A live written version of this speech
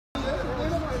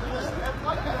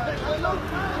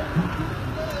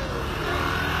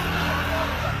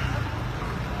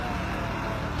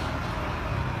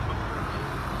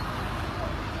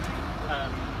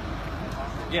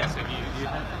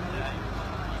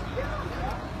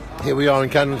Here we are in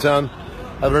Camden Town,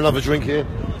 having another drink here.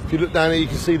 If you look down here, you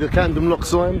can see the Camden Lock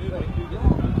sign.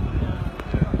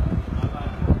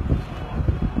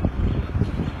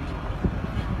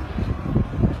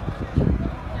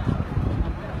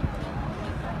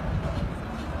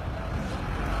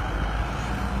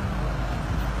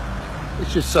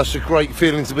 It's just such a great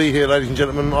feeling to be here, ladies and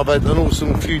gentlemen. I've had an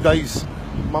awesome few days,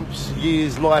 months,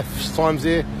 years, lifetimes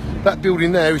here. That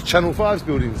building there is Channel 5's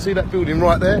building. See that building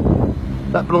right there?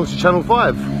 That belongs to Channel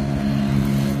 5.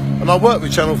 And I work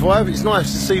with Channel 5. It's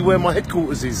nice to see where my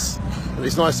headquarters is. And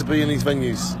it's nice to be in these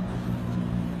venues.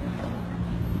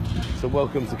 So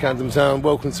welcome to Camden Town,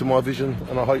 welcome to my vision.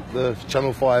 And I hope the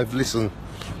Channel 5 listen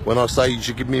when I say you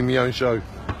should give me my own show.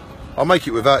 I'll make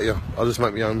it without you. I'll just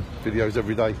make my own videos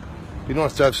every day. Be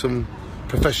nice to have some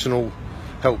professional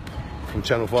help from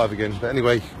Channel 5 again. But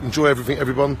anyway, enjoy everything,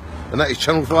 everyone. And that is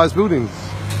Channel 5's buildings.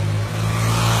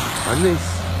 And this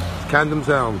is Camden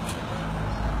Town.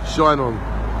 Shine on.